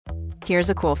Here's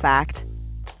a cool fact.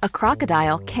 A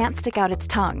crocodile can't stick out its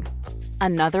tongue.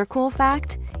 Another cool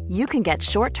fact, you can get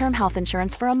short-term health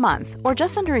insurance for a month or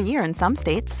just under a year in some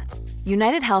states.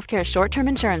 United Healthcare short-term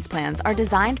insurance plans are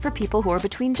designed for people who are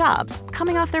between jobs,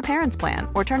 coming off their parents' plan,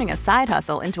 or turning a side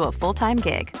hustle into a full-time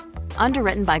gig.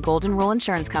 Underwritten by Golden Rule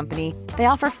Insurance Company, they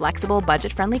offer flexible,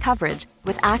 budget-friendly coverage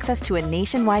with access to a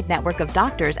nationwide network of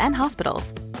doctors and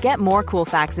hospitals. Get more cool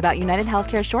facts about United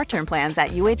Healthcare short-term plans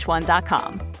at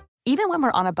uh1.com. Even when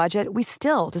we're on a budget, we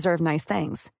still deserve nice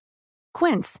things.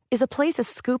 Quince is a place to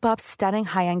scoop up stunning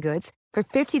high-end goods for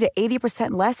 50 to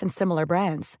 80% less than similar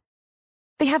brands.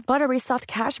 They have buttery soft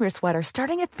cashmere sweaters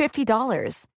starting at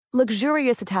 $50,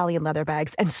 luxurious Italian leather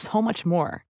bags, and so much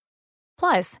more.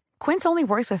 Plus, Quince only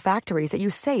works with factories that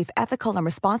use safe, ethical, and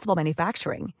responsible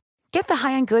manufacturing. Get the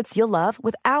high-end goods you'll love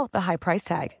without the high price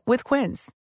tag with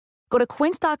Quince. Go to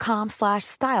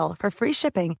quince.com/style for free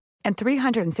shipping and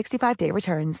 365-day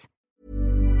returns.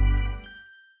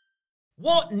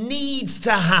 What needs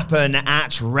to happen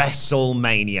at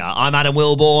WrestleMania? I'm Adam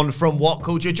Wilborn from What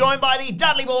Culture, joined by the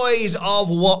Dudley Boys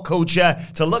of What Culture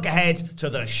to look ahead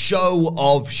to the show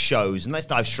of shows. And let's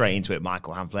dive straight into it,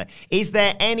 Michael Hamflet. Is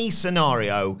there any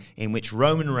scenario in which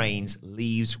Roman Reigns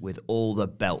leaves with all the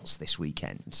belts this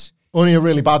weekend? Only a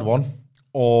really bad one,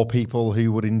 or people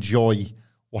who would enjoy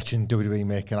watching WWE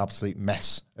make an absolute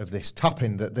mess of this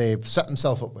tap-in that they've set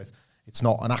themselves up with. It's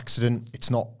not an accident. It's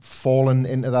not fallen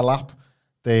into their lap.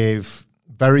 They've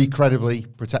very credibly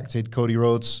protected Cody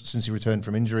Rhodes since he returned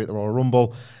from injury at the Royal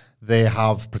Rumble. They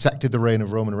have protected the reign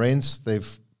of Roman Reigns. They've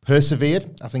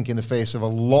persevered, I think, in the face of a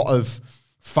lot of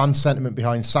fan sentiment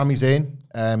behind Sami Zayn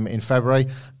in February,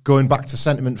 going back to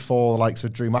sentiment for the likes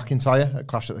of Drew McIntyre at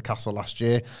Clash at the Castle last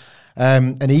year.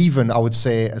 And even, I would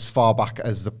say, as far back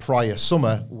as the prior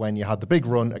summer when you had the big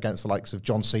run against the likes of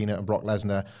John Cena and Brock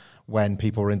Lesnar, when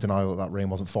people were in denial that reign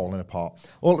wasn't falling apart.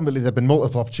 Ultimately, there have been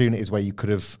multiple opportunities where you could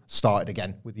have started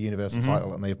again with the Universal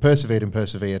title, and they have persevered and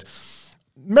persevered.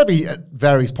 Maybe at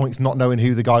various points not knowing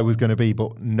who the guy was going to be,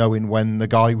 but knowing when the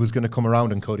guy was going to come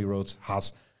around, and Cody Rhodes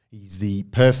has. He's the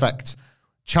perfect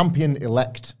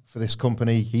champion-elect for this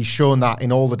company. He's shown that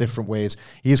in all the different ways.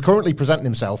 He is currently presenting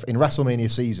himself in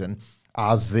WrestleMania season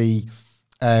as the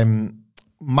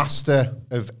master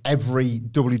of every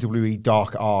WWE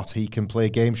dark art. He can play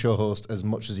game show host as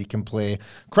much as he can play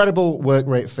credible work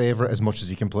rate favourite as much as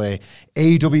he can play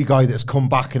AEW guy that's come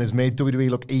back and has made WWE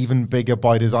look even bigger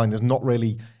by design. There's not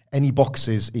really any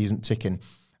boxes he isn't ticking.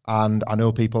 And I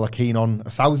know people are keen on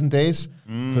 1,000 days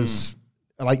because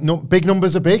big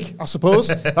numbers are big, I suppose.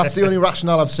 That's the only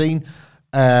rationale I've seen.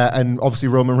 And obviously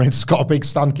Roman Reigns has got a big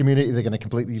stan community. They're going to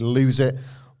completely lose it.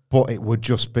 But it would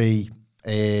just be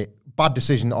a bad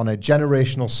decision on a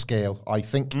generational scale, I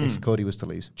think, if Cody was to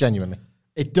lose. Genuinely.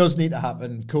 It does need to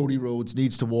happen. Cody Rhodes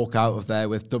needs to walk out of there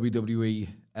with WWE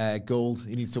gold.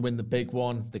 He needs to win the big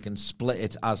one. They can split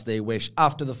it as they wish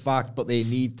after the fact, but they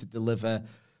need to deliver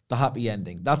the happy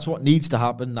ending. That's what needs to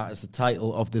happen. That is the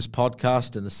title of this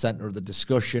podcast and the center of the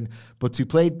discussion. But to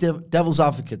play devil's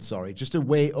advocate, just to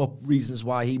weigh up reasons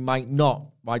why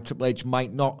Triple H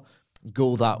might not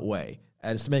go that way,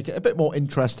 and just to make it a bit more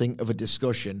interesting of a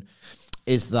discussion,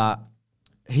 is that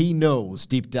he knows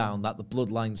deep down that the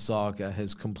Bloodline saga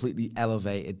has completely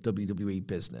elevated WWE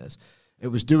business. It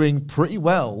was doing pretty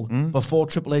well before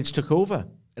Triple H took over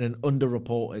in an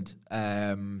underreported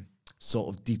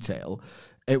sort of detail.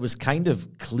 It was kind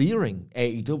of clearing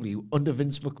AEW under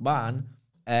Vince McMahon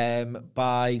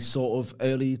by sort of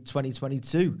early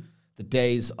 2022. The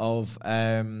days of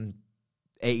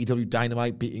AEW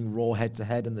Dynamite beating Raw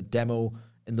head-to-head and the demo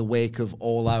in the wake of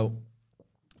All Out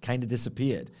kind of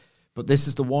disappeared. But this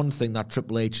is the one thing that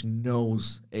Triple H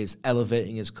knows is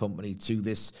elevating his company to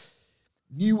this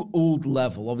new old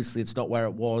level. Obviously, it's not where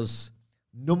it was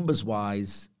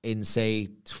numbers-wise in, say,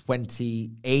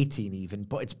 2018 even,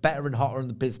 but it's better and hotter, and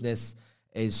the business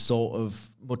is sort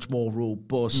of much more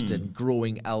robust and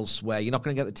growing elsewhere. You're not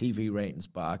going to get the TV ratings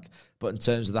back, but in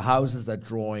terms of the houses they're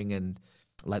drawing and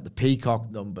like the Peacock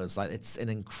numbers, like it's in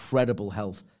incredible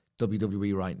health,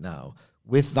 WWE right now.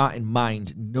 With that in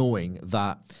mind, knowing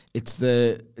that it's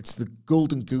the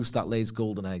golden goose that lays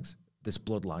golden eggs, this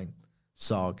Bloodline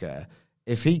saga.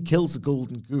 If he kills the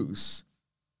golden goose,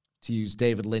 to use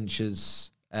David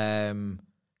Lynch's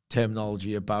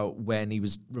terminology about when he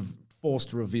was forced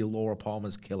to reveal Laura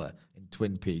Palmer's killer in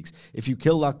Twin Peaks. If you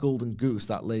kill that golden goose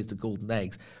that lays the golden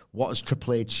eggs, what is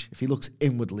Triple H, if he looks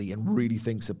inwardly and really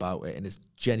thinks about it and is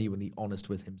genuinely honest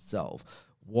with himself,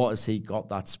 what has he got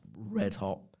that's red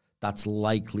hot, that's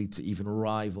likely to even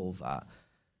rival that?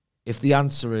 If the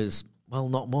answer is, Well,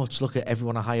 not much. Look at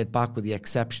everyone I hired back with the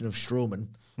exception of Strowman.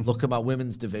 Look at my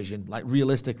women's division. Like,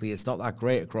 realistically, it's not that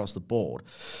great across the board.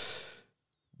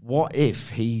 What if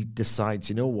he decides,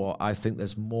 you know what, I think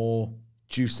there's more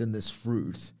juice in this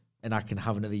fruit and I can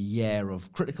have another year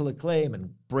of critical acclaim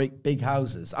and break big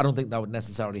houses? I don't think that would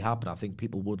necessarily happen. I think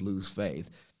people would lose faith.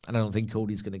 And I don't think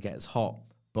Cody's going to get as hot.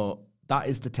 But that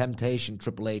is the temptation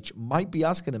Triple H might be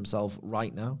asking himself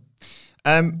right now.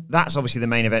 That's obviously the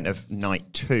main event of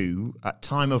night 2. At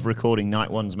time of recording, night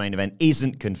 1's main event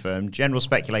isn't confirmed. General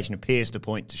speculation appears to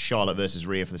point to Charlotte versus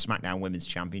Rhea for the SmackDown Women's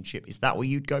Championship. Is that what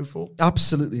you'd go for?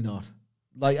 Absolutely not.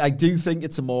 Like, I do think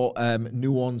it's a more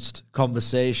nuanced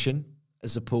conversation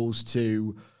as opposed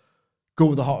to go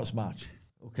with the hottest match.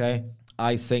 Okay?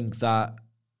 I think that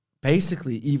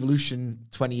basically Evolution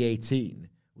 2018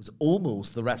 was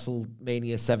almost the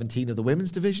WrestleMania 17 of the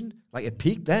women's division. Like, it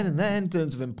peaked then and there in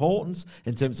terms of importance,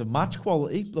 in terms of match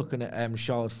quality. Looking at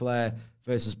Charlotte Flair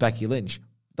versus Becky Lynch.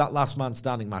 That last man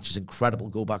standing match is incredible.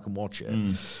 Go back and watch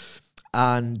it.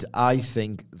 And I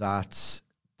think that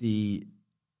the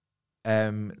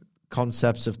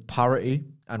concepts of parity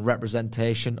and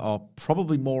representation are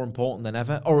probably more important than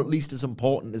ever, or at least as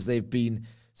important as they've been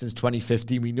since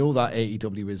 2015. We know that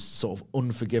AEW is sort of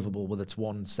unforgivable with its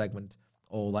one segment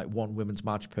or like one women's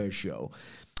match per show.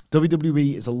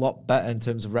 WWE is a lot better in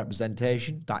terms of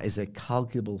representation. That is a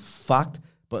calculable fact.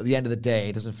 But at the end of the day,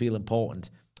 it doesn't feel important.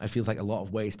 It feels like a lot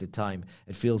of wasted time.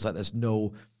 It feels like there's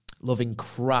no loving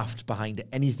craft behind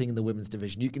anything in the women's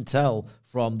division. You can tell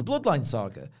from the Bloodline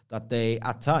saga that they,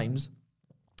 at times,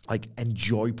 like,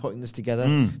 enjoy putting this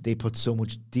together. They put so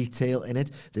much detail in it.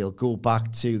 They'll go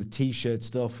back to the T-shirt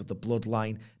stuff with the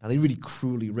Bloodline, and they really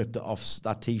cruelly ripped it off,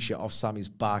 that T-shirt off Sammy's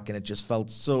back, and it just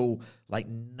felt so, like,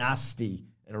 nasty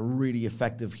in a really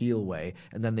effective heel way.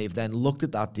 And then they've then looked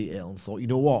at that detail and thought, you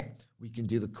know what? We can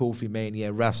do the Kofi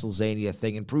Mania, WrestleZania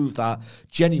thing and prove that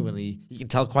genuinely you can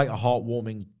tell quite a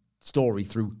heartwarming story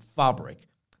through fabric.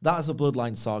 That is a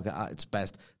Bloodline saga at its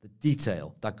best. The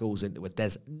detail that goes into it,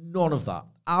 there's none of that,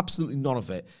 absolutely none of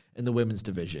it in the women's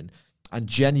division. And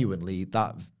genuinely,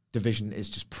 that division is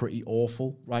just pretty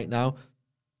awful right now.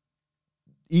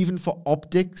 Even for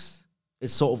optics,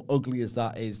 as sort of ugly as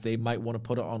that is, they might want to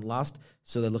put it on last,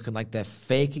 so they're looking like they're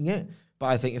faking it. But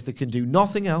I think if they can do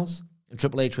nothing else, and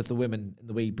Triple H with the women, in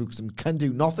the way he books them, can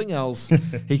do nothing else,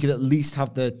 he could at least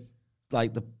have the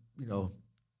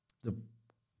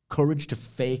courage to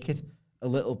fake it a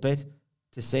little bit,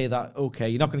 to say that, okay,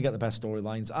 you're not going to get the best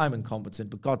storylines, I'm incompetent,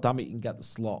 but God damn it, you can get the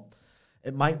slot.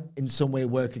 It might in some way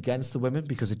work against the women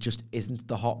because it just isn't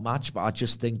the hot match, but I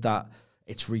just think that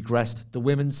it's regressed. The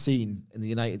women's scene in the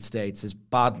United States has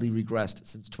badly regressed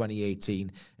since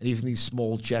 2018, and even these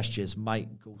small gestures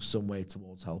might go some way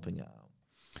towards helping it out.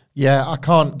 Yeah,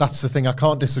 that's the thing, I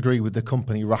can't disagree with the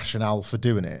company rationale for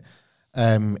doing it,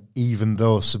 even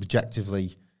though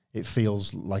subjectively it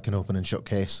feels like an open and shut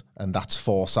case, and that's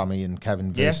for Sami and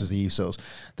Kevin versus the Usos.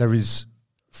 There is,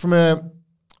 from a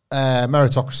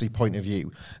meritocracy point of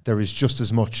view, there is just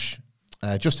as much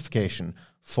justification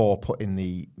for putting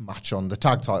the match on, the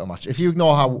tag title match. If you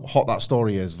ignore how hot that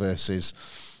story is versus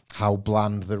how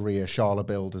bland the Rhea Charlotte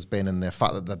build has been, and the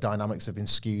fact that the dynamics have been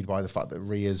skewed by the fact that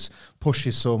Rhea's push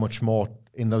is so much more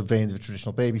in the veins of a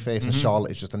traditional babyface, and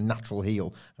Charlotte is just a natural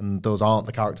heel, and those aren't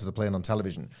the characters they're playing on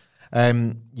television.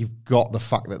 You've got the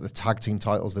fact that the tag team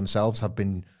titles themselves have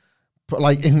been,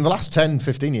 like, in the last 10,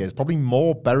 15 years, probably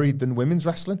more buried than women's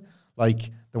wrestling.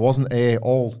 Like, there wasn't a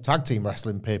all tag team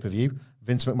wrestling pay-per-view.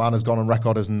 Vince McMahon has gone on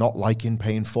record as not liking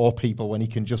paying 4 people when he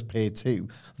can just pay 2,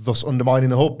 thus undermining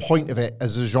the whole point of it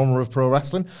as a genre of pro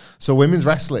wrestling. So women's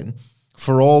wrestling,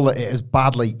 for all that it has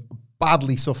badly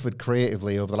suffered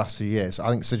creatively over the last few years,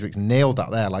 I think Sidgwick's nailed that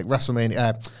there. Like,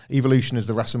 WrestleMania, Evolution is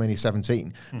the WrestleMania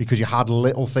 17, because you had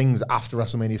little things after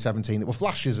WrestleMania 17 that were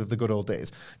flashes of the good old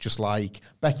days, just like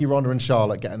Becky, Ronda and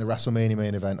Charlotte getting the WrestleMania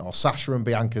main event, or Sasha and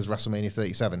Bianca's WrestleMania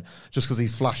 37. Just because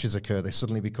these flashes occur, they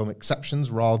suddenly become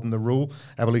exceptions rather than the rule.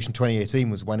 Evolution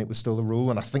 2018 was when it was still the rule,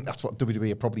 and I think that's what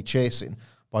WWE are probably chasing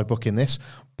by booking this.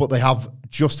 But they have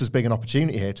just as big an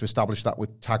opportunity here to establish that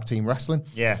with tag team wrestling.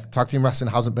 Yeah. Tag team wrestling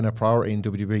hasn't been a priority in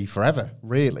WWE forever,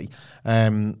 really.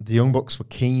 The Young Bucks were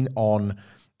keen on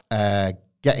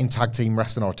getting tag team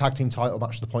wrestling or a tag team title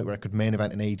match to the point where it could main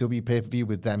event an AEW pay-per-view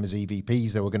with them as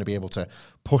EVPs. They were going to be able to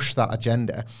push that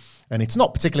agenda. And it's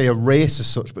not particularly a race as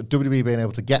such, but WWE being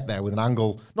able to get there with an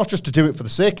angle, not just to do it for the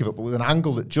sake of it, but with an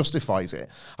angle that justifies it,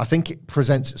 I think it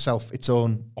presents itself its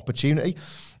own opportunity.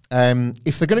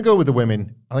 If they're going to go with the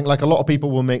women, I think, like, a lot of people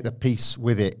will make the peace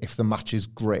with it if the match is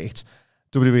great.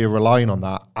 WWE are relying on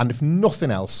that. And if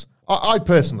nothing else, I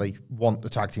personally want the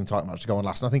tag team title match to go on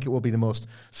last, and I think it will be the most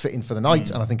fitting for the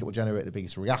night, and I think it will generate the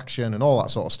biggest reaction and all that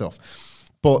sort of stuff.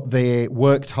 But they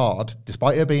worked hard,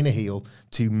 despite her being a heel,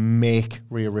 to make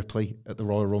Rhea Ripley at the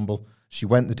Royal Rumble. She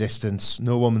went the distance.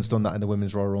 No woman's done that in the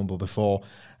Women's Royal Rumble before.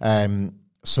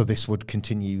 So this would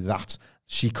continue that.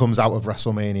 She comes out of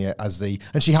WrestleMania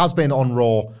and she has been on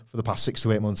Raw for the past 6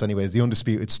 to 8 months anyway, as the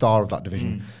undisputed star of that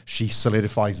division. She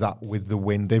solidifies that with the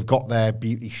win. They've got their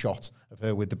beauty shot of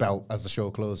her with the belt as the show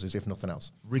closes, if nothing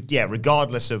else.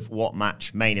 Regardless of what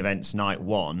match main events night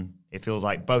one, it feels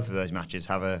like both of those matches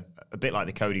have a bit like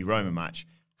the Cody Roman match,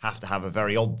 have to have a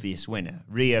very obvious winner.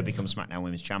 Rhea becomes SmackDown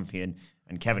Women's Champion,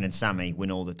 and Kevin and Sami win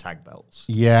all the tag belts.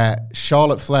 Yeah,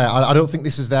 Charlotte Flair. I don't think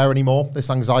this is there anymore, this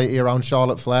anxiety around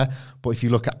Charlotte Flair. But if you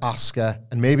look at Asuka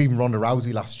and maybe even Ronda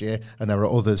Rousey last year, and there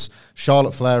are others,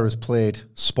 Charlotte Flair has played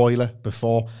spoiler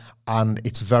before, and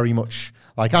it's very much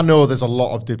like, I know there's a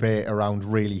lot of debate around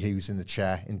really who's in the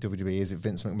chair in WWE. Is it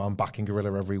Vince McMahon backing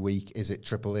Gorilla every week? Is it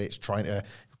Triple H trying to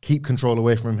keep control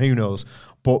away from him? Who knows?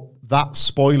 But that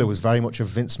spoiler was very much a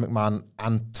Vince McMahon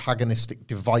antagonistic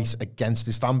device against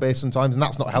his fan base sometimes, and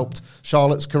that's not helped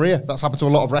Charlotte's career. That's happened to a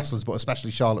lot of wrestlers, but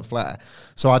especially Charlotte Flair.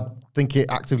 So I think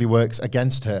it actively works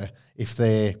against her if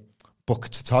they book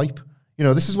to type. You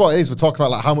know, this is what it is. We're talking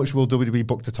about like how much will WWE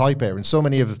book to type here, and so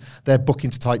many of their booking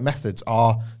to type methods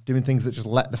are doing things that just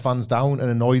let the fans down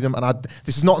and annoy them. And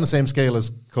this is not on the same scale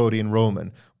as Cody and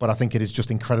Roman, but I think it is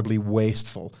just incredibly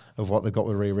wasteful of what they've got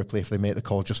with Rhea Ripley if they make the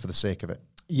call just for the sake of it.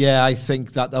 Yeah, I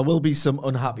think that there will be some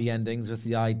unhappy endings with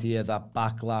the idea that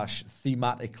Backlash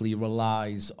thematically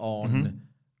relies on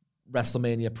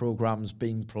WrestleMania programs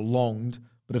being prolonged.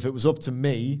 But if it was up to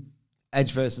me,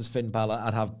 Edge versus Finn Balor,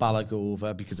 I'd have Balor go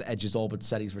over because Edge has all but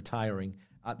said he's retiring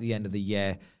at the end of the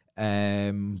year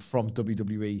from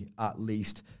WWE at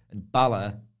least. And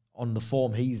Balor, on the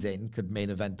form he's in, could main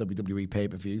event WWE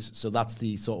pay-per-views. So that's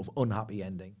the sort of unhappy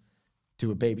ending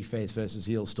to a babyface versus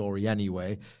heel story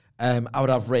anyway. I would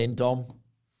have Rey and Dom.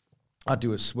 I'd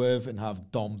do a swerve and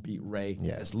have Dom beat Rey.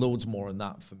 Yeah. There's loads more in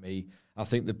that for me. I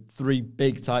think the 3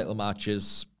 big title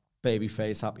matches,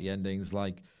 babyface, happy endings,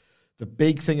 like... The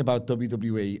big thing about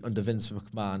WWE under Vince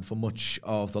McMahon for much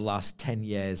of the last 10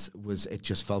 years was it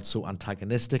just felt so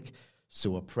antagonistic,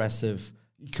 so oppressive,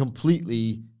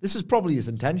 completely... This is probably his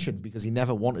intention because he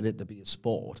never wanted it to be a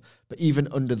sport. But even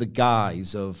under the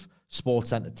guise of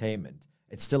sports entertainment,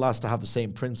 it still has to have the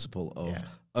same principle of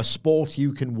a sport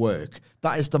you can work.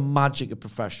 That is the magic of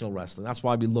professional wrestling. That's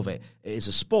why we love it. It is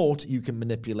a sport you can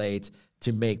manipulate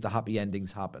to make the happy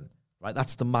endings happen. Right?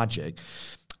 That's the magic.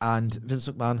 And Vince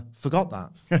McMahon forgot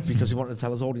that because he wanted to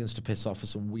tell his audience to piss off for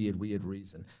some weird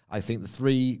reason. I think the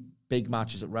 3 big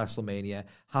matches at WrestleMania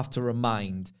have to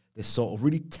remind this sort of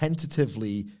really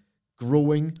tentatively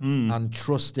growing and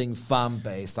trusting fan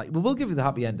base. Like, we will give you the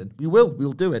happy ending.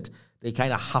 We'll do it. They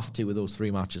kind of have to with those 3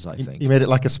 matches, I think. You made it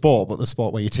like a sport, but the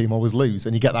sport where your team always lose.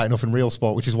 And you get that enough in real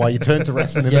sport, which is why you turn to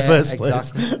wrestling in the first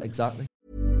place. Exactly.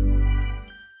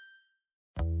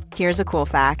 Here's a cool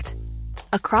fact.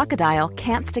 A crocodile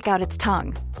can't stick out its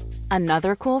tongue.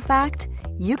 Another cool fact,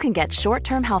 you can get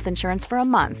short-term health insurance for a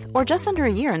month or just under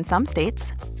a year in some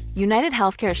states. United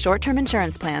Healthcare short-term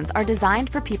insurance plans are designed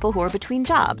for people who are between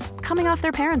jobs, coming off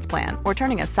their parents' plan, or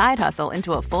turning a side hustle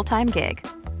into a full-time gig.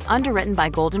 Underwritten by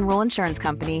Golden Rule Insurance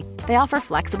Company, they offer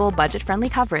flexible, budget-friendly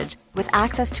coverage with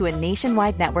access to a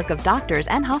nationwide network of doctors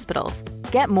and hospitals.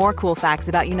 Get more cool facts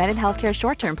about United Healthcare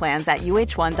short-term plans at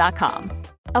uh1.com.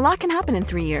 A lot can happen in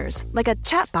 3 years, like a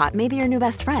chatbot may be your new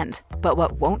best friend. But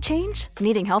what won't change?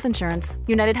 Needing health insurance.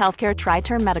 United Healthcare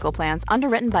Tri-Term Medical Plans,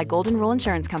 underwritten by Golden Rule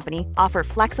Insurance Company, offer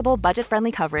flexible,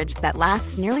 budget-friendly coverage that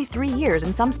lasts nearly 3 years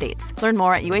in some states. Learn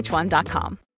more at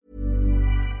uh1.com.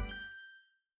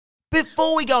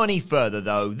 Before we go any further,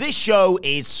 though, this show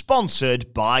is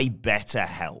sponsored by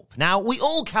BetterHelp. Now, we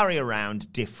all carry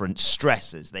around different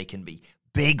stressors. They can be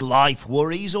big life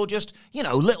worries or just,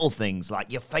 little things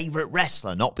like your favorite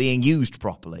wrestler not being used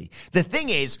properly. The thing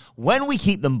is, when we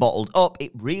keep them bottled up,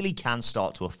 it really can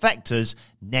start to affect us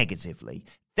negatively.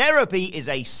 Therapy is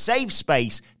a safe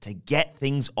space to get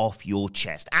things off your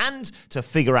chest and to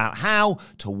figure out how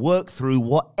to work through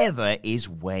whatever is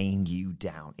weighing you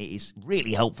down. It is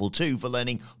really helpful too for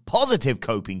learning positive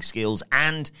coping skills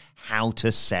and how to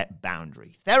set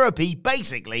boundaries. Therapy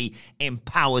basically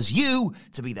empowers you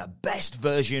to be the best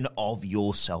version of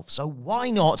yourself. So why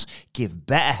not give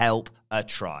BetterHelp a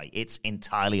try? It's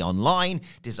entirely online,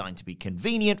 designed to be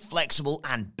convenient, flexible,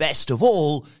 and best of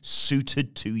all,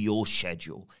 suited to your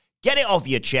schedule. Get it off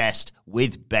your chest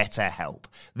with BetterHelp.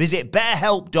 Visit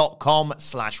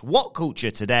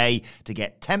betterhelp.com/whatculture today to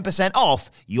get 10%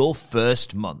 off your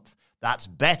first month. That's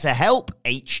BetterHelp,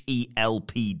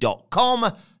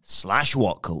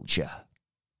 HELP.com/whatculture.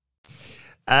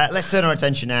 Let's turn our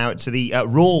attention now to the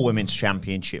Raw Women's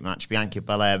Championship match, Bianca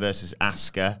Belair versus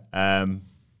Asuka.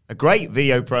 A great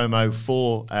video promo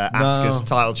for Asuka's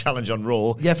title challenge on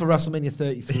Raw. Yeah, for WrestleMania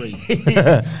 33.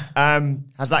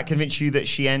 Has that convinced you that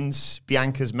she ends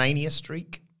Bianca's Mania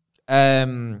streak?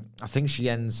 I think she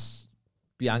ends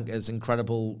Bianca's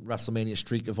incredible WrestleMania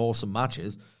streak of awesome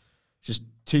matches. Just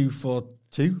 2 for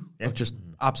 2 of just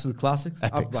absolute classics.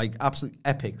 Like absolute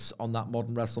epics on that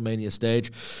modern WrestleMania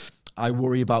stage. I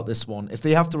worry about this one. If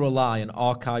they have to rely on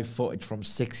archive footage from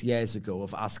 6 years ago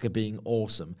of Asuka being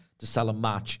awesome to sell a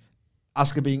match,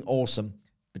 Asuka being awesome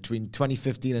between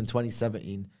 2015 and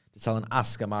 2017 to sell an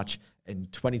Asuka match in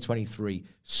 2023,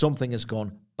 something has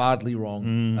gone badly wrong,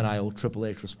 and I hold Triple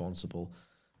H responsible.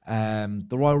 The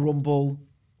Royal Rumble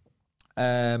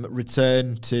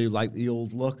return to like the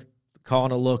old look, the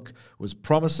corner look was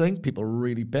promising. People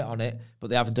really bit on it, but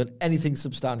they haven't done anything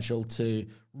substantial to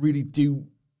really do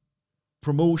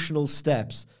promotional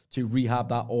steps to rehab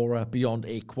that aura beyond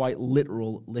a quite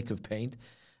literal lick of paint.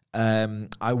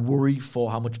 I worry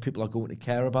for how much people are going to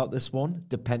care about this one,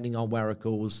 depending on where it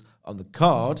goes on the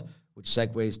card, which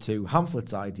segues to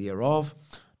Hamflet's idea of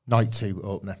Night 2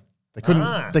 opener. They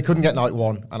couldn't get Night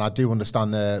 1, and I do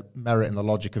understand the merit and the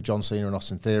logic of John Cena and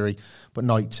Austin Theory, but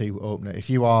Night 2 opener. If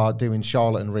you are doing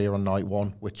Charlotte and Rhea on Night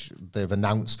 1, which they've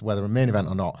announced whether a main event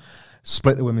or not,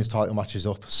 split the women's title matches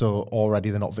up, so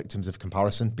already they're not victims of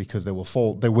comparison, because they will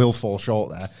fall short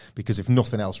there, because if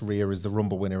nothing else, Rhea is the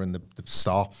Rumble winner and the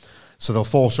star. So they'll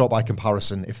fall short by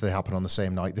comparison if they happen on the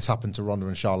same night. This happened to Ronda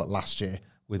and Charlotte last year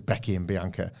with Becky and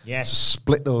Bianca. Yes. So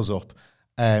split those up.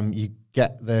 You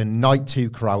get the Night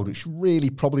 2 crowd, which really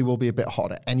probably will be a bit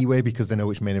hotter anyway, because they know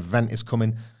which main event is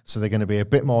coming, so they're going to be a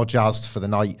bit more jazzed for the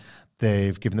night.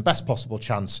 They've given the best possible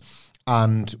chance.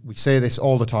 And we say this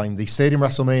all the time, these Stadium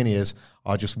WrestleManias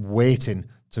are just waiting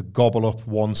to gobble up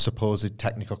one supposed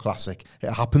technical classic.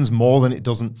 It happens more than it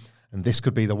doesn't, and this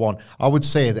could be the one. I would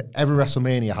say that every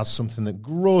WrestleMania has something that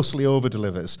grossly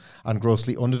over-delivers and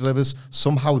grossly under-delivers.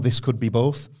 Somehow this could be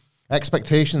both.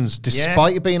 Expectations,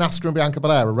 despite it being Asuka and Bianca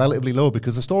Belair, are relatively low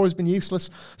because the story's been useless.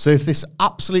 So if this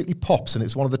absolutely pops and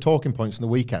it's one of the talking points in the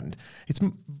weekend, it's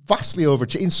vastly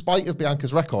overachieved. In spite of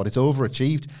Bianca's record, it's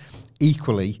overachieved.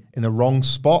 Equally, in the wrong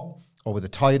spot, or with a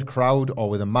tired crowd, or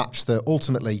with a match that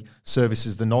ultimately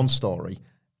services the non-story,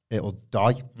 it'll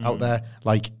die out there.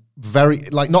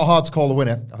 Not hard to call the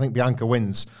winner. I think Bianca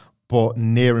wins, but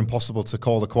near impossible to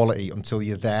call the quality until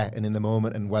you're there and in the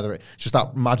moment, and whether it's just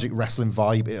that magic wrestling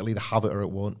vibe, it'll either have it or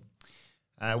it won't.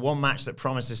 One match that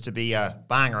promises to be a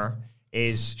banger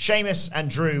is Sheamus and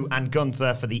Drew and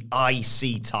Gunther for the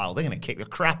IC title. They're going to kick the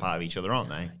crap out of each other, aren't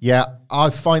they? Yeah, I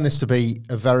find this to be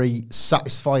a very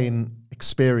satisfying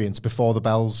experience before the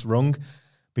bell's rung,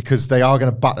 because they are going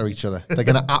to batter each other. They're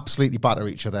going to absolutely batter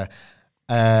each other.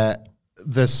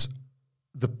 There's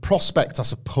the prospect, I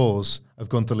suppose, of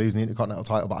Gunther losing the Intercontinental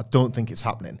title, but I don't think it's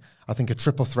happening. I think a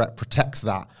triple threat protects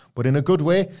that, but in a good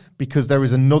way, because there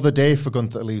is another day for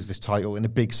Gunther to lose this title in a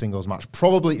big singles match,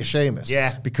 probably to Sheamus.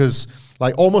 Yeah. Because,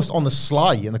 almost on the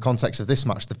sly in the context of this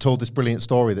match, they've told this brilliant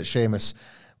story that Sheamus,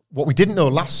 what we didn't know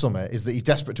last summer is that he's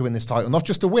desperate to win this title, not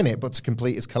just to win it, but to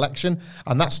complete his collection.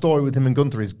 And that story with him and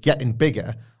Gunther is getting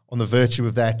bigger on the virtue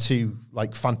of their two,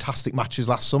 fantastic matches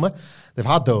last summer. They've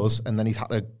had those, and then he's had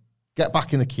to get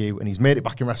back in the queue, and he's made it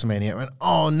back in WrestleMania. And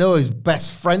oh no, his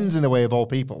best friend's in the way of all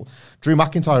people. Drew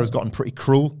McIntyre has gotten pretty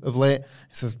cruel of late.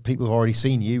 He says, people have already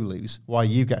seen you lose. Why are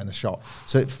you getting the shot?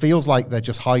 So it feels like they're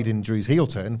just hiding Drew's heel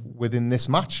turn within this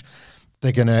match.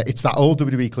 It's that old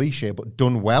WWE cliche, but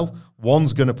done well.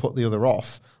 One's going to put the other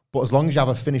off. But as long as you have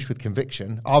a finish with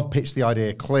conviction, I've pitched the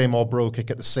idea Claymore bro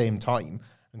kick at the same time,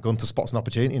 and Gunther spots an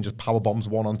opportunity and just power bombs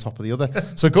one on top of the other.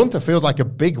 So Gunther feels like a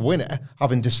big winner,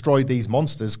 having destroyed these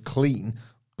monsters clean,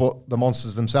 but the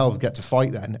monsters themselves get to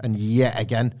fight then. And yet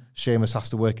again, Sheamus has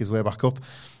to work his way back up.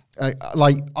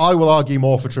 I will argue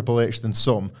more for Triple H than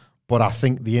some, but I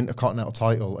think the Intercontinental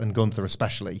title, and Gunther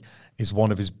especially, is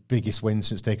one of his biggest wins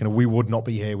since taking it. We would not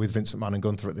be here with Vince McMahon and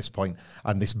Gunther at this point.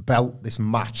 And this belt, this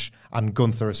match, and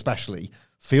Gunther especially,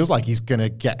 feels like he's going to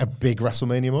get a big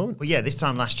WrestleMania moment. Well, yeah, this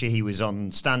time last year he was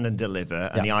on Stand and Deliver,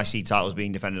 and the IC title was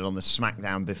being defended on the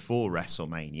SmackDown before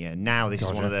WrestleMania. Now this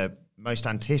is one of the most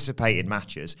anticipated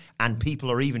matches, and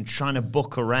people are even trying to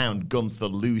book around Gunther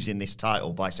losing this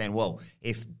title by saying, well,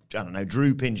 if,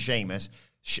 Drew pins Sheamus,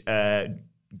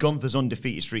 Gunther's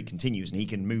undefeated streak continues and he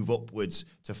can move upwards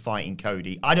to fighting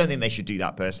Cody. I don't think they should do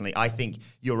that personally. I think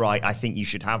you're right. I think you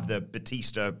should have the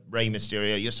Batista, Rey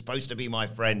Mysterio, you're supposed to be my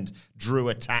friend. Drew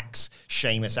attacks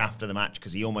Sheamus after the match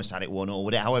because he almost had it won, or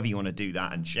whatever, however you want to do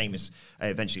that. And Sheamus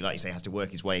eventually, like you say, has to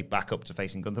work his way back up to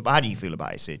facing Gunther. But how do you feel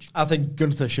about it, Sige? I think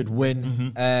Gunther should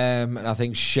win. And I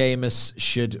think Sheamus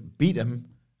should beat him.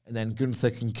 And then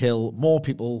Gunther can kill more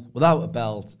people without a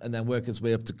belt and then work his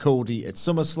way up to Cody at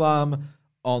SummerSlam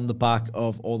on the back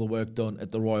of all the work done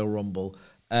at the Royal Rumble.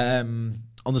 On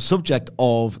the subject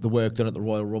of the work done at the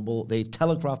Royal Rumble, they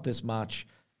telegraphed this match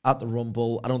at the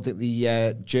Rumble. I don't think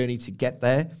the journey to get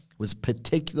there was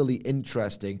particularly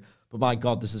interesting, but my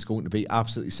God, this is going to be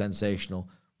absolutely sensational.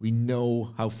 We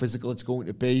know how physical it's going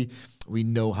to be. We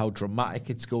know how dramatic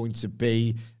it's going to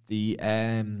be.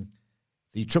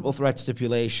 The triple threat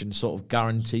stipulation sort of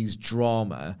guarantees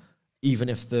drama, even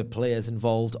if the players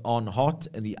involved aren't hot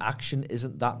and the action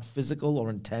isn't that physical or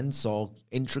intense or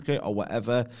intricate or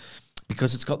whatever,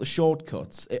 because it's got the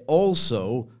shortcuts. It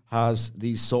also has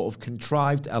these sort of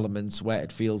contrived elements where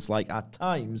it feels like at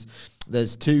times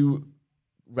there's two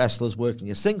wrestlers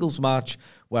working a singles match,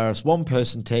 whereas one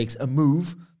person takes a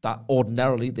move that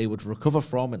ordinarily they would recover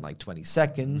from in like 20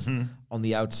 seconds on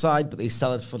the outside, but they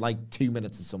sell it for like 2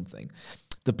 minutes or something.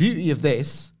 The beauty of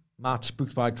this match,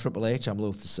 booked by Triple H, I'm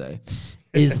loath to say,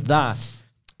 is that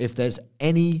if there's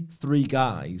any three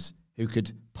guys who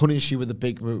could punish you with a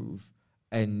big move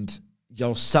and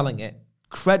you're selling it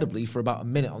credibly for about a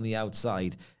minute on the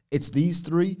outside, it's these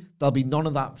three. There'll be none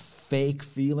of that fake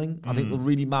feeling. I think they'll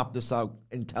really map this out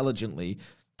intelligently.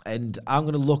 And I'm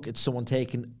going to look at someone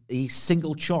taking a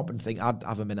single chop and think, I'd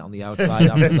have a minute on the outside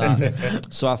after that.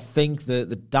 So I think the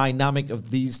dynamic of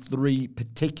these three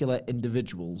particular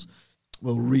individuals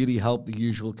will really help the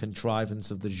usual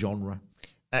contrivance of the genre.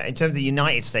 In terms of the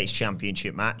United States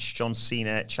Championship match, John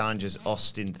Cena challenges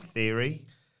Austin Theory.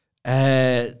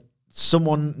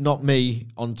 Someone, not me,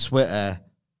 on Twitter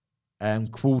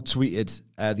quote tweeted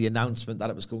the announcement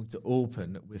that it was going to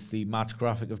open with the match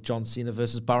graphic of John Cena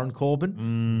versus Baron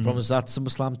Corbin from that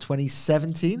SummerSlam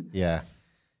 2017. Yeah.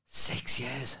 6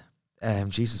 years.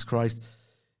 Jesus Christ.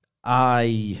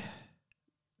 I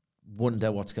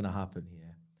wonder what's going to happen here.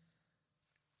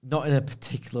 Not in a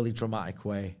particularly dramatic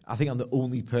way. I think I'm the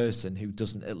only person who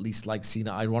doesn't at least like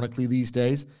Cena ironically these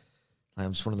days.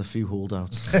 I'm just one of the few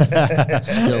holdouts.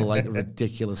 Still like a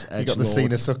ridiculous edgelord. You got the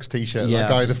Cena sucks t-shirt, Yeah, that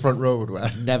guy in the front row would wear.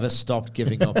 Never stopped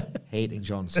giving up hating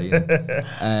John Cena.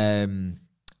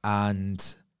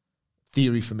 And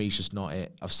Theory for me is just not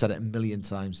it. I've said it a million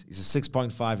times. He's a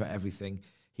 6.5 at everything.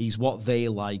 He's what they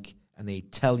like, and they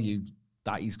tell you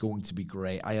that he's going to be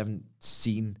great. I haven't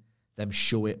seen them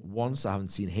show it once. I haven't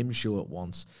seen him show it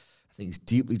once. I think it's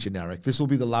deeply generic. This will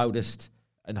be the loudest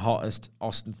and hottest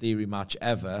Austin Theory match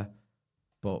ever,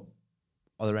 but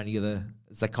are there any other...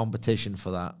 Is there competition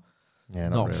for that? Yeah,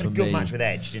 not really. A good match with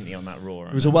Edge, didn't he, on that Raw?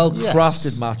 It was a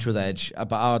well-crafted match with Edge,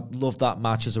 but I love that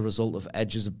match as a result of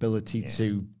Edge's ability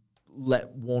to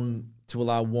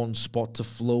allow one spot to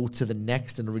flow to the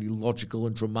next in a really logical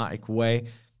and dramatic way.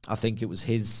 I think it was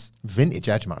his... Vintage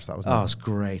Edge match, that was. Oh, it's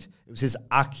great. It was his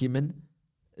acumen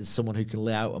as someone who can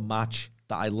lay out a match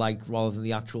that I liked rather than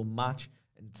the actual match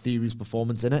and Theory's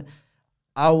performance in it.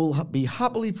 I will be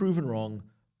happily proven wrong,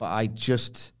 but I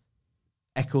just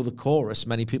echo the chorus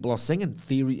many people are singing.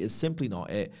 Theory is simply not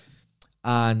it.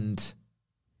 And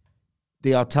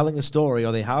they are telling a story,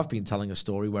 or they have been telling a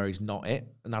story where he's not it.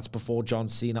 And that's before John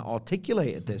Cena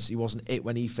articulated this. He wasn't it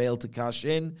when he failed to cash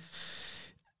in.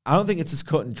 I don't think it's as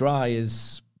cut and dry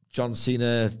as John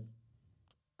Cena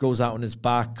goes out on his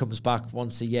back, comes back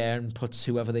once a year and puts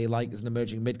whoever they like as an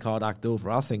emerging mid-card act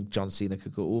over. I think John Cena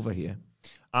could go over here.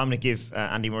 I'm going to give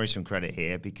Andy Murray some credit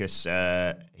here because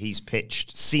he's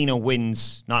pitched Cena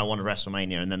wins night one of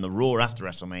WrestleMania and then the Raw after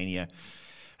WrestleMania.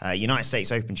 United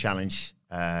States Open Challenge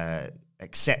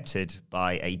accepted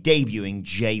by a debuting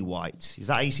Jay White. Is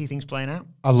that how you see things playing out?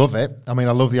 I love it. I mean,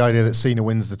 I love the idea that Cena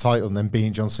wins the title and then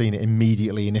being John Cena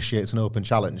immediately initiates an open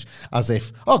challenge as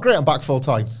if, oh, great, I'm back full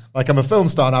time. Like, I'm a film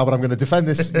star now, but I'm going to defend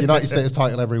this United States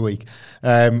title every week.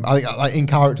 I think, like, in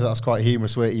character, that's quite a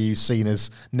humorous way to use Cena's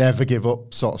never give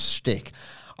up sort of shtick.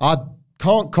 I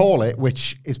can't call it,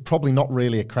 which is probably not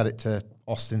really a credit to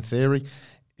Austin Theory.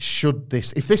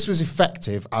 If this was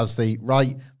effective as the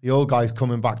old guy's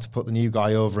coming back to put the new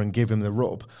guy over and give him the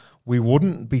rub, we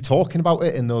wouldn't be talking about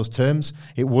it in those terms.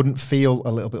 It wouldn't feel a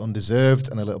little bit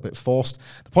undeserved and a little bit forced.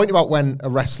 The point about when a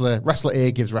wrestler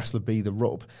A gives wrestler B the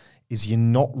rub is you're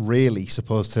not really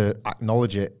supposed to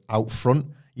acknowledge it out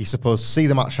front. you're supposed to see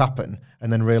the match happen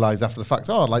and then realise after the fact,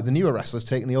 like the newer wrestlers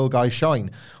taking the old guy's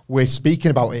shine. We're speaking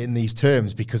about it in these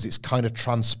terms because it's kind of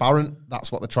transparent.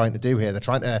 That's what they're trying to do here. They're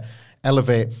trying to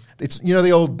elevate. It's,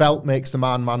 the old belt makes the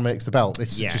man, man makes the belt.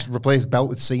 It's just replace belt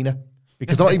with Cena.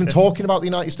 Because they're not even talking about the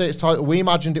United States title. We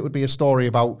imagined it would be a story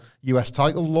about US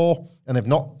title law, and they've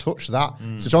not touched that.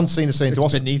 So John Cena saying to It's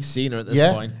Austin... beneath Cena at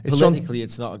this point. Politically,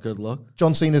 it's not a good look.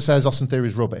 John Cena says Austin Theory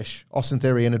is rubbish. Austin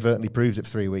Theory inadvertently proves it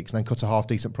for 3 weeks and then cuts a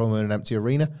half-decent promo in an empty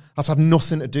arena. That's had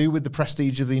nothing to do with the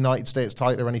prestige of the United States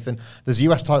title or anything. There's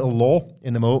US title law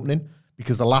in them opening,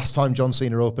 because the last time John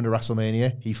Cena opened a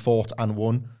WrestleMania, he fought and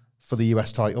won for the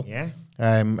US title. Yeah.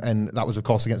 And that was, of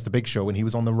course, against the Big Show when he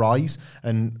was on the rise.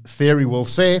 And Theory will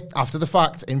say, after the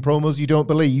fact, in promos you don't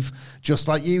believe, just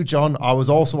like you, John, I was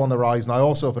also on the rise and I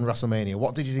also opened WrestleMania.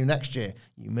 What did you do next year?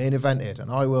 You main evented, and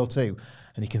I will too.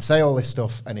 And he can say all this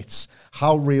stuff, and it's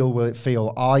how real will it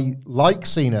feel? I like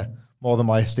Cena more than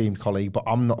my esteemed colleague, but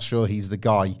I'm not sure he's the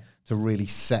guy to really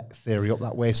set Theory up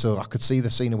that way. So I could see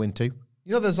the Cena win too.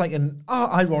 There's like an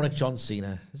ironic John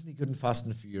Cena. Isn't he good in Fast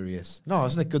and Furious? No,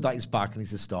 isn't it good that he's back and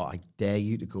he's a star? I dare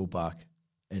you to go back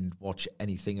and watch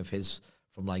anything of his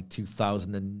from like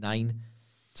 2009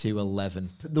 to 11.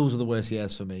 Those are the worst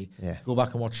years for me. Yeah. Go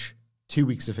back and watch 2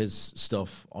 weeks of his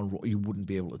stuff on you wouldn't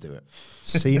be able to do it.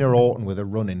 Cena Orton with a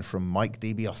run-in from Mike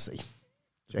DiBiase.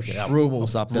 Check it out.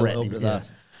 Promos that built up to that.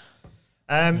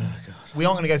 We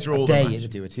aren't going to go through all I the dare matches. you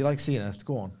to do it. Do you like Cena?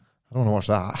 Go on. I don't want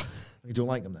to watch that. You don't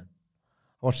like him then?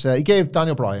 He gave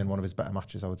Daniel Bryan one of his better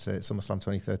matches, I would say, at SummerSlam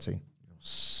 2013.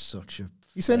 Such a...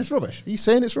 You saying it's rubbish? Are you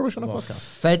saying it's rubbish on a podcast?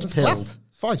 Fed-pilled.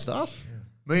 5 stars.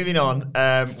 Moving on.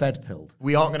 Fed-pilled.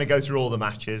 We aren't going to go through all the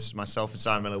matches. Myself and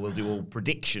Simon Miller will do all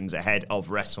predictions ahead of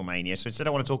WrestleMania. So instead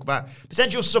I want to talk about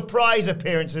potential surprise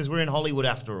appearances. We're in Hollywood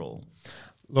after all.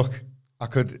 Look, I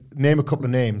could name a couple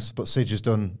of names, but Sidge has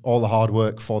done all the hard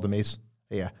work for The Miz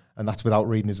here. And that's without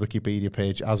reading his Wikipedia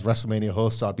page. As WrestleMania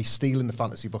host, I'd be stealing the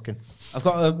fantasy booking. I've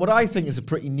got what I think is a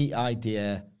pretty neat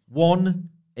idea. One,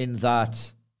 in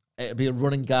that it'll be a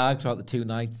running gag throughout the 2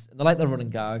 nights. And I like the running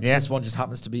gag. Yeah. This one just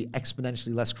happens to be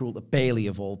exponentially less cruel to Bailey,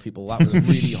 of all people. That was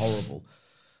really horrible.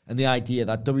 And the idea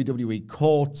that WWE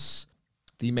courts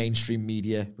the mainstream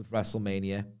media with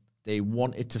WrestleMania. They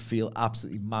want it to feel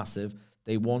absolutely massive.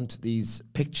 They want these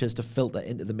pictures to filter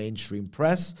into the mainstream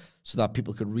press so that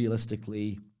people could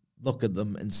realistically look at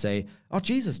them and say, oh,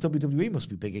 Jesus, WWE must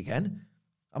be big again.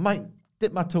 I might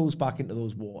dip my toes back into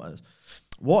those waters.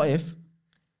 What if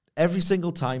every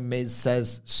single time Miz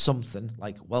says something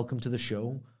like, welcome to the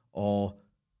show, or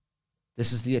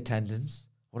this is the attendance,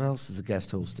 what else is a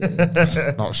guest host doing?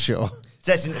 Not sure.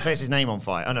 Says his name on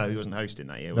fire. Oh, no, he wasn't hosting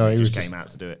that year. No, he he just was came out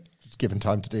to do it. Just given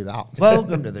time to do that.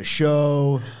 Welcome to the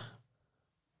show.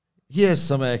 Here's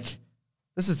something.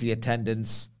 This is the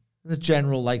attendance. The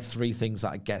general, 3 things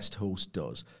that a guest host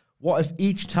does. What if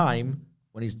each time,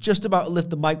 when he's just about to lift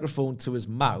the microphone to his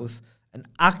mouth, an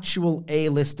actual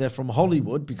A-lister from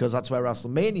Hollywood, because that's where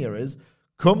WrestleMania is,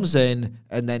 comes in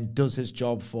and then does his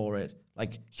job for it.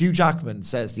 Like Hugh Jackman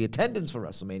says the attendance for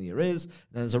WrestleMania is, and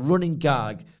then there's a running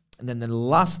gag, and then the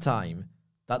last time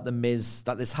that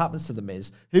this happens to The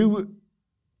Miz, who,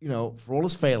 for all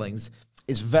his failings,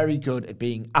 is very good at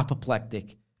being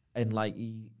apoplectic and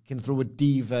he can throw a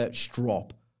diva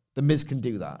strop. The Miz can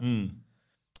do that.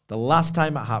 The last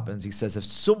time it happens, he says, if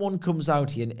someone comes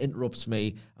out here and interrupts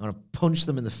me, I'm going to punch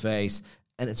them in the face,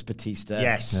 and it's Batista.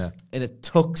 Yes. Yeah. In a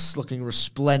tux, looking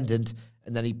resplendent,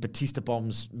 and then he Batista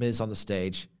bombs Miz on the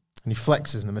stage. And he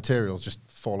flexes and the materials just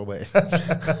fall away.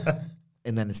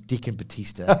 And then it's Deacon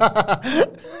Batista.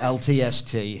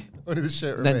 LTST. Under the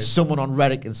shirt And then remains. someone on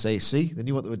Reddit can say, see, they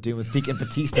knew what they were doing with Deacon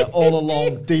Batista all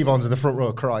along. Devon's in the front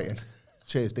row crying.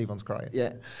 Cheers, Devon's crying.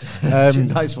 Yeah.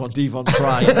 Nice one, Devon's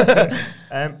crying.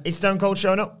 Is Stone Cold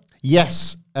showing up?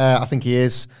 Yes, I think he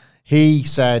is. He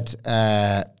said,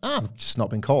 I've just not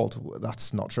been called.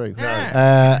 That's not true.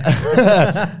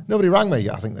 Nobody rang me.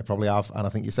 I think they probably have. And I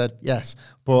think you said yes.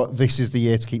 But this is the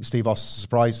year to keep Steve Austin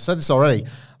surprised. I said this already.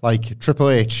 Triple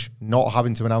H not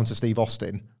having to announce a Steve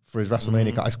Austin for his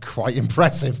WrestleMania card is quite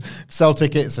impressive. To sell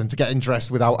tickets and to get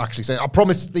interest without actually saying, I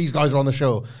promise these guys are on the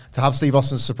show. To have Steve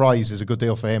Austin's surprise is a good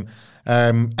deal for him.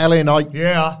 LA Knight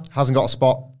hasn't got a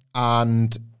spot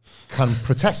and can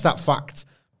protest that fact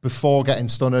before getting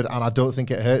stunned, and I don't think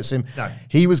it hurts him. No.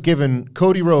 He was given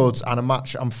Cody Rhodes and a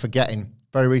match I'm forgetting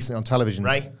very recently on television.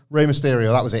 Rey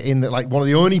Mysterio, that was it. One of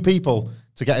the only people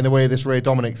to get in the way of this Ray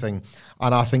Dominic thing.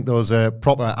 And I think those are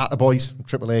proper attaboys from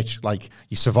Triple H.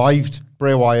 You survived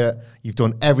Bray Wyatt, you've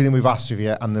done everything we've asked of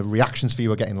you, and the reactions for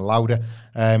you are getting louder.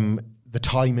 The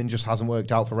timing just hasn't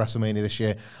worked out for WrestleMania this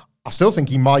year. I still think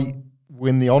he might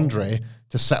win the Andre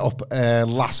to set up a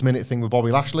last-minute thing with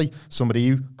Bobby Lashley, somebody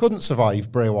who couldn't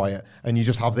survive Bray Wyatt, and you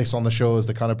just have this on the show as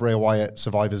the kind of Bray Wyatt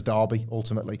Survivors Derby,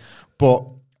 ultimately. But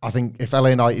I think if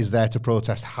LA Knight is there to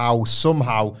protest how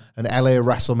somehow an LA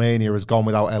WrestleMania has gone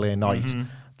without LA Knight,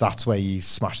 that's where you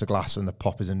smash the glass and the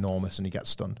pop is enormous and he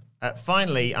gets stunned.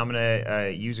 Finally, I'm going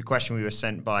to use a question we were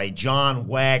sent by Jonathan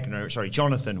Wagner,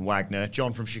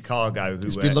 John from Chicago.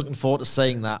 He's been looking forward to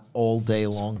saying that all day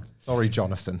long. Sorry,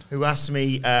 Jonathan. Who asked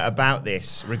me about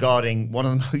this regarding one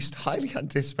of the most highly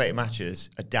anticipated matches,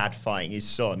 a dad fighting his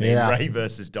son in Rey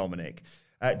versus Dominic.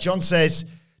 John says,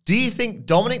 do you think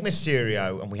Dominic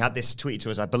Mysterio, and we had this tweeted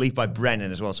to us, I believe, by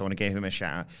Brennan as well, so I want to give him a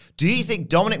shout out. Do you think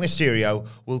Dominic Mysterio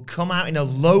will come out in a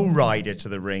lowrider to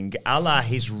the ring, a la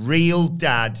his real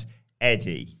dad,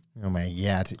 Eddie? Oh, my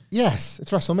God. Yes,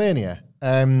 it's WrestleMania.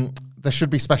 There should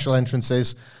be special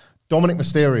entrances. Dominic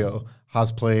Mysterio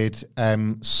has played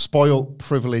spoiled,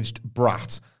 privileged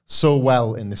brat so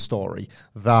well in this story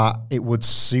that it would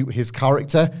suit his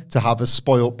character to have a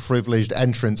spoiled, privileged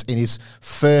entrance in his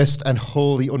first and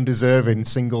wholly undeserving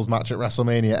singles match at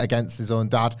WrestleMania against his own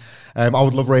dad. I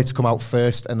would love Ray to come out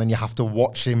first, and then you have to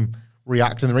watch him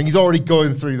react in the ring. He's already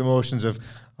going through the motions of,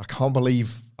 I can't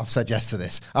believe I've said yes to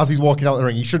this. As he's walking out the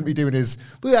ring, he shouldn't be doing his,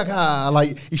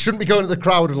 like, he shouldn't be going to the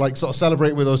crowd and, like, sort of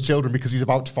celebrating with those children because he's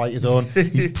about to fight his own.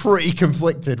 He's pretty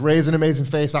conflicted. Ray's an amazing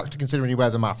face actor considering he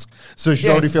wears a mask. So he should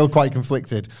already feel quite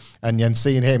conflicted. And then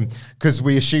seeing him, because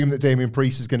we assume that Damian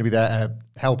Priest is going to be there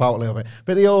to help out a little bit.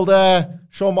 But the old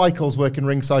Shawn Michaels working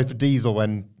ringside for Diesel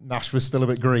when Nash was still a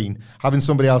bit green, having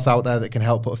somebody else out there that can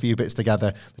help put a few bits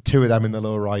together, the two of them in the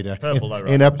lowrider.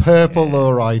 In a purple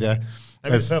lowrider.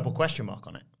 Maybe a purple question mark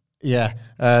on it. Yeah,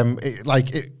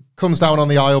 it comes down on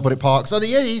the aisle, but it parks on the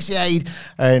east side,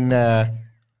 and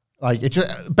it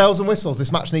just, bells and whistles.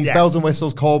 This match needs bells and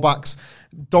whistles, callbacks.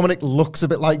 Dominic looks a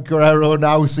bit like Guerrero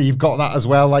now, so you've got that as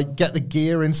well. Like, get the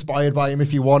gear inspired by him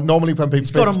if you want. Normally, when people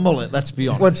he's got a mullet, let's be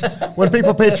honest. When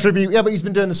people pay tribute, but he's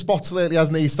been doing the spots lately,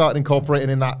 hasn't he? He started incorporating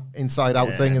in that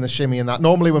inside-out thing and the shimmy and that.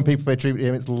 Normally, when people pay tribute to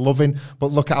him, it's loving. But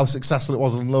look at how successful it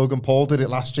was when Logan Paul did it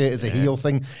last year as a heel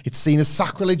thing. It's seen as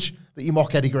sacrilege that you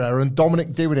mock Eddie Guerrero, and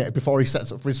Dominic doing it before he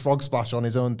sets up for his frog splash on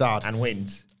his own dad. And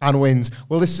wins.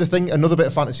 Well, this is the thing, another bit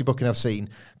of fantasy booking I've seen,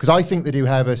 because I think they do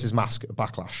hair versus mask at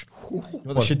Backlash. You know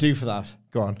what they should do for that?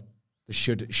 Go on. They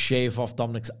should shave off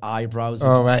Dominic's eyebrows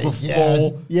for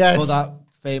that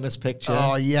famous picture.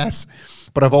 Oh, yes.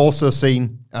 But I've also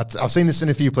seen, I've seen this in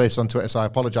a few places on Twitter, so I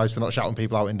apologise for not shouting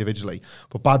people out individually,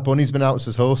 but Bad Bunny's been out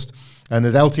as host, and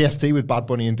there's LTST with Bad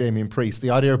Bunny and Damian Priest.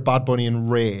 The idea of Bad Bunny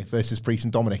and Ray versus Priest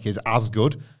and Dominic is as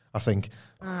good, I think.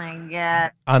 Oh, my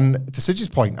God. And to Sidge's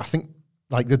point, I think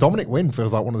like the Dominic win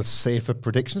feels like one of the safer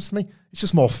predictions to me. It's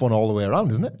just more fun all the way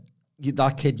around, isn't it?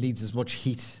 That kid needs as much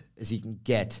heat as he can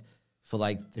get for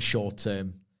like the short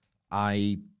term.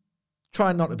 I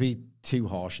try not to be too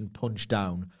harsh and punch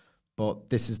down, but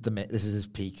this is his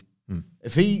peak.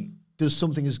 If he does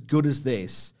something as good as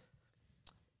this,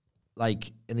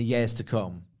 like in the years to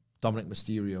come, Dominic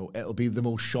Mysterio, it'll be the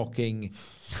most shocking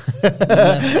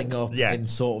leveling up in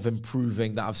sort of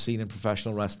improving that I've seen in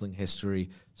professional wrestling history.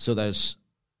 So there's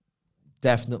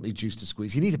definitely juice to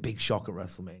squeeze. You need a big shock at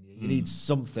WrestleMania. You need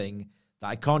something that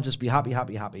I can't just be happy.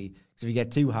 Because if you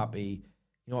get too happy,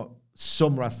 you know what?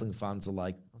 Some wrestling fans are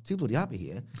like, I'm too bloody happy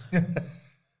here.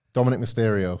 Dominic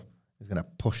Mysterio is going to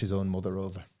push his own mother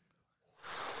over.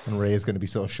 And Ray is going to be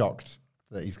so shocked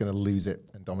that he's going to lose it,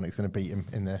 and Dominic's going to beat him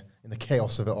in the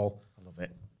chaos of it all. I love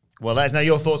it. Well, let us know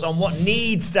your thoughts on what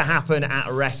needs to happen at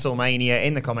WrestleMania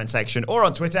in the comment section or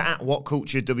on Twitter at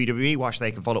WhatCultureWWE. Watch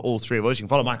they can follow all three of us. You can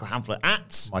follow Michael Hamflett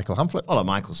at Michael Hamflett. Follow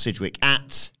Michael Sidgwick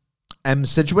at M.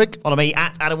 Sidgwick. Follow me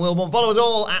at Adam Wilborn. Follow us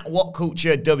all at What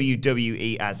Culture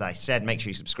WWE. As I said, make sure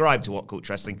you subscribe to What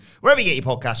Culture Wrestling, wherever you get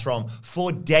your podcasts from,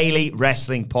 for daily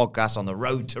wrestling podcasts on the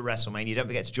road to WrestleMania. Don't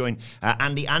forget to join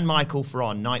Andy and Michael for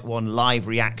our Night One live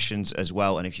reactions as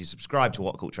well. And if you subscribe to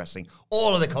What Culture Wrestling,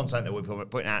 all of the content that we're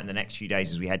putting out in the next few days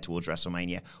as we head towards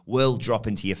WrestleMania will drop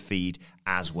into your feed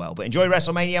as well. But enjoy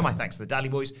WrestleMania. My thanks to the Dudley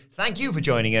Boys. Thank you for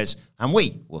joining us, and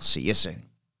we will see you soon.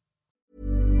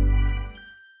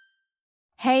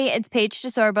 Hey, it's Paige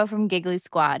DeSorbo from Giggly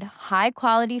Squad. High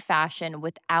quality fashion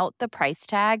without the price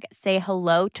tag. Say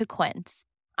hello to Quince.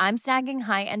 I'm snagging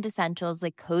high-end essentials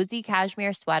like cozy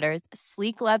cashmere sweaters,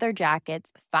 sleek leather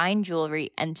jackets, fine jewelry,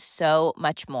 and so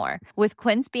much more. With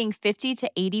Quince being 50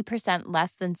 to 80%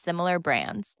 less than similar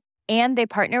brands. And they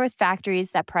partner with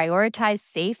factories that prioritize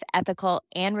safe, ethical,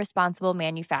 and responsible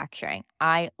manufacturing.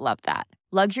 I love that.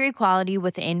 Luxury quality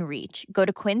within reach. Go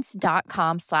to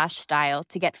quince.com/style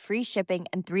to get free shipping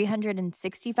and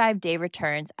 365-day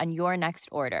returns on your next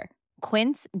order.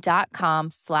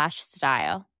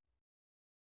 quince.com/style.